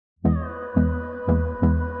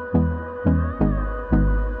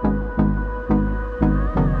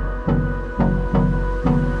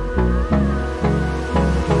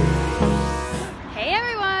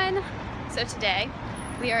So today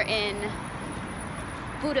we are in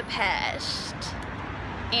Budapest,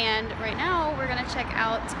 and right now we're gonna check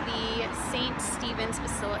out the St. Stephen's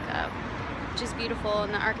Basilica, which is beautiful,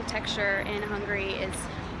 and the architecture in Hungary is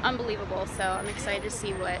unbelievable. So I'm excited to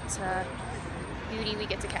see what beauty we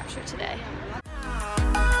get to capture today.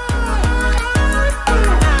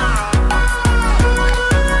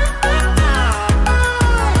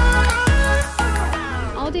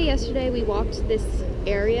 Yesterday we walked this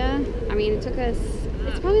area. I mean, it took us,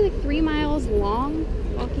 it's probably like 3 miles long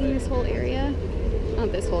walking this whole area.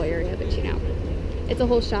 Not this whole area, but you know, it's a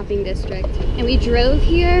whole shopping district. And we drove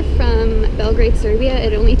here from Belgrade, Serbia.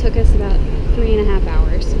 It only took us about 3.5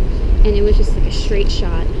 hours. And it was just like a straight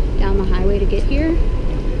shot down the highway to get here,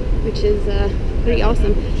 which is pretty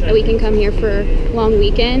awesome that we can come here for long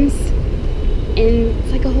weekends. And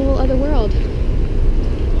it's like a whole other world.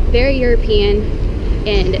 Very European.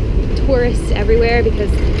 And tourists everywhere, because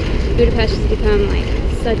Budapest has become like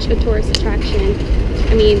such a tourist attraction.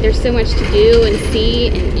 I mean, there's so much to do and see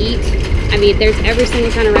and eat. I mean, there's every single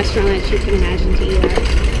kind of restaurant that you can imagine to eat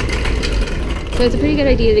at. So it's a pretty good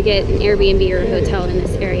idea to get an Airbnb or a hotel in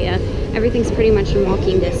this area. Everything's pretty much in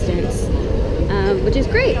walking distance, which is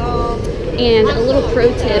great. And a little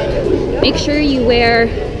pro tip, make sure you wear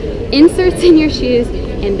inserts in your shoes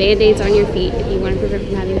and band-aids on your feet if you want to prevent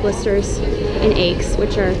from having blisters and aches,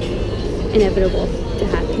 which are inevitable to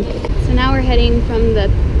happen. So now we're heading from the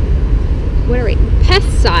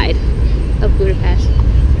pest side of Budapest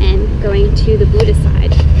and going to the Buda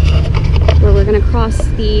side, where we're going to cross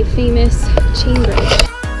the famous chain bridge.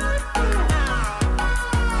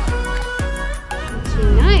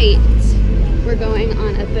 Tonight we're going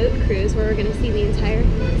on a boat cruise where we're going to see the entire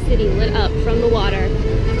city lit up from the water.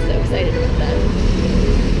 I'm so excited about that.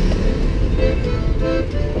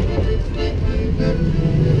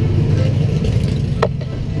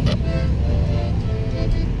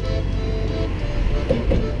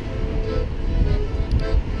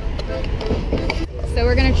 So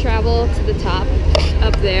we're gonna travel to the top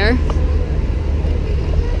up there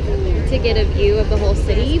to get a view of the whole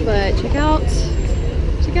city, but check out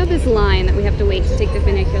this line that we have to wait to take the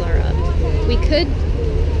funicular up. We could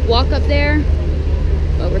walk up there,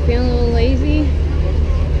 but we're feeling a little lazy.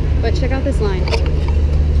 But check out this line.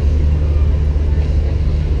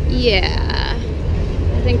 Yeah,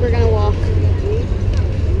 I think we're gonna walk.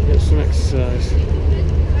 Get some exercise.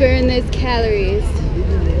 Burn those calories.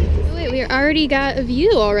 Oh, wait, we already got a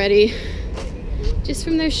view already, just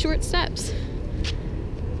from those short steps.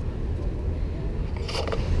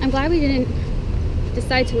 I'm glad we didn't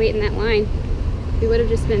decide to wait in that line. We would have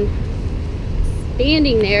just been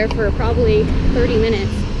standing there for probably 30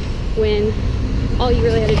 minutes when all you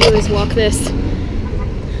really had to do is walk this.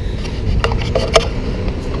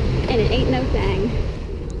 And it ain't no thing.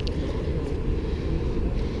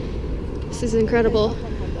 This is incredible.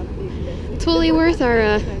 Totally worth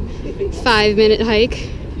our 5-minute hike.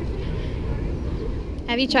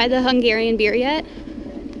 Have you tried the Hungarian beer yet?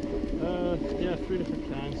 Yeah, 3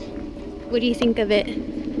 different kinds. What do you think of it?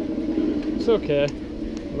 It's okay.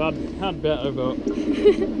 I've had better, but I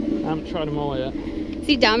haven't tried them all yet.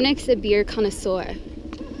 See, Dominic's a beer connoisseur.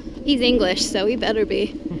 He's English, so he better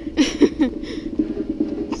be.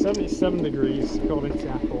 77 degrees according to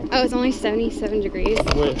Apple. Oh, it's only 77 degrees?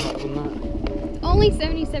 Way hotter than that. Only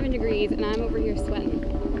 77 degrees, and I'm over here sweating.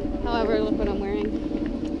 However, look what I'm wearing.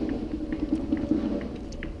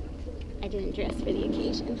 I didn't dress for the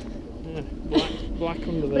occasion. Yeah, black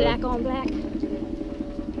under there. Black on black.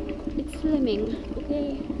 It's slimming,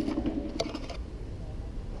 okay?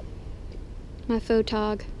 My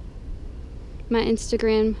photog. My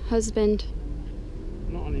Instagram husband.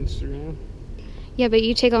 Not on Instagram. Yeah, but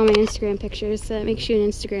you take all my Instagram pictures, so that makes you an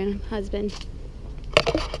Instagram husband.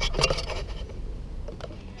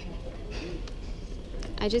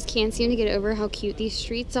 I just can't seem to get over how cute these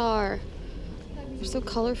streets are. They're so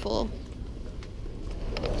colorful.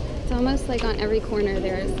 It's almost like on every corner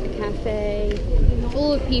there's a cafe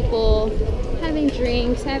full of people having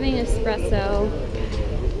drinks, having espresso,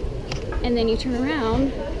 and then you turn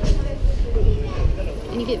around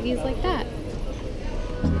and you get views like that.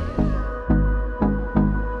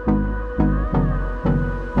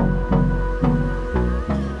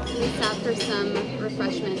 We stopped for some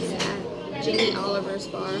refreshments at Jamie Oliver's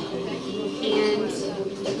bar, and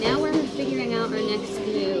now we're figuring out our next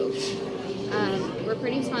move. We're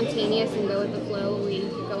pretty spontaneous and go with the flow when we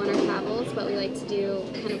go on our travels, but we like to do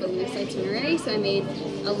kind of a loose itinerary, so I made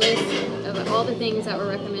a list of all the things that were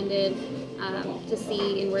recommended to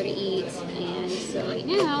see and where to eat. And so right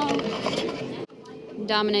now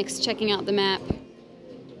Dominic's checking out the map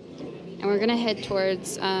and we're gonna head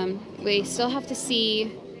towards, we still have to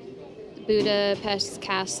see Budapest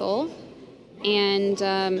Castle and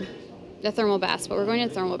the thermal baths, but we're going to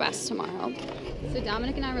the thermal baths tomorrow. So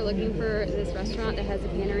Dominic and I were looking for this restaurant that has a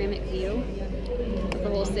panoramic view of the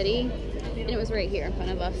whole city, and it was right here in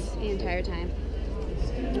front of us the entire time.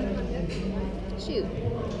 Shoot.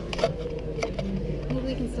 Maybe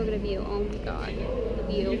we can still get a view. Oh my god, the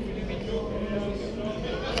view.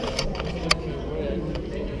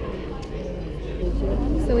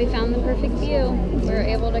 So we found the perfect view. We were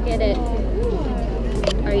able to get it.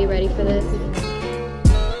 Are you ready for this?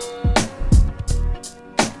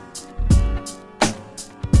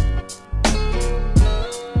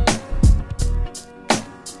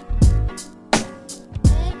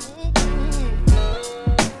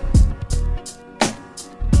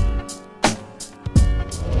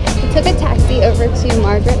 We took a taxi over to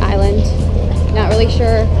Margaret Island. Not really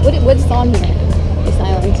sure what's on here. This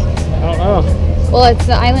island. I don't know. Well, it's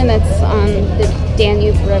the island that's on the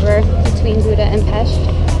Danube River between Buda and Pest.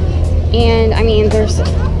 And I mean, there's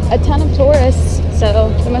a ton of tourists, so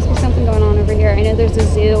there must be something going on over here. I know there's a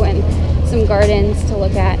zoo and some gardens to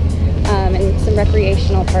look at, and some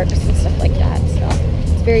recreational parks and stuff like that. So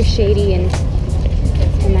it's very shady and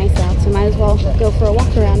nice out, so might as well go for a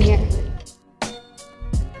walk around here.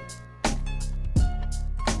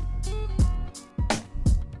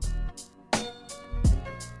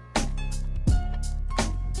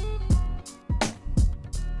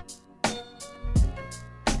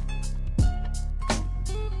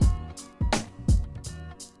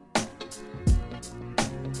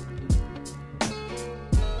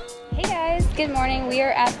 Good morning. We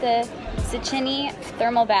are at the Széchenyi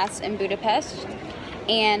thermal baths in Budapest,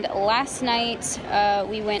 and last night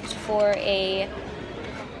we went for a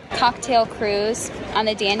cocktail cruise on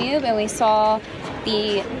the Danube, and we saw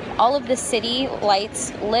all of the city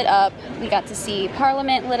lights lit up. We got to see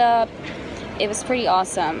Parliament lit up. It was pretty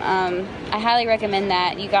awesome. I highly recommend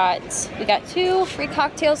that. We got 2 free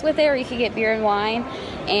cocktails with it, or you could get beer and wine,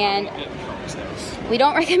 and we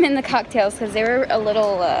don't recommend the cocktails because they were a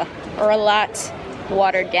lot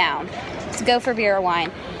watered down. So go for beer or wine.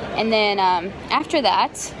 And then after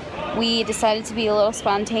that, we decided to be a little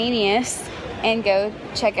spontaneous and go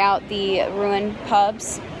check out the ruined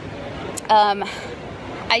pubs.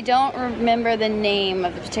 I don't remember the name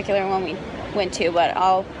of the particular one we went to, but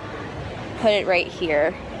I'll put it right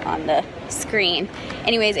here on the screen.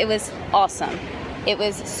 Anyways, it was awesome. It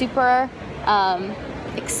was super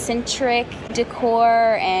eccentric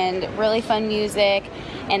decor and really fun music,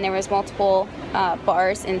 and there was multiple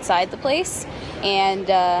bars inside the place, and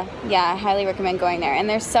yeah, I highly recommend going there. And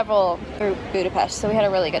there's several through Budapest, so we had a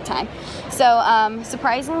really good time. So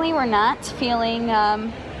surprisingly, we're not feeling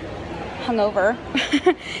hungover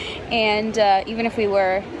and even if we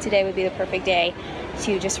were, today would be the perfect day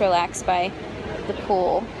to just relax by the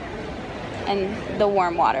pool and the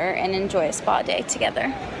warm water and enjoy a spa day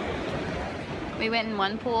together. We went in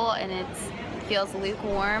one pool and it feels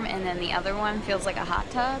lukewarm, and then the other one feels like a hot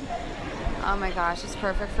tub. Oh my gosh, it's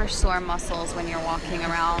perfect for sore muscles when you're walking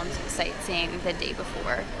around sightseeing the day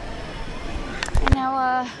before. And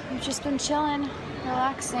now we've just been chilling,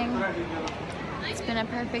 relaxing. It's been a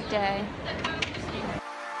perfect day.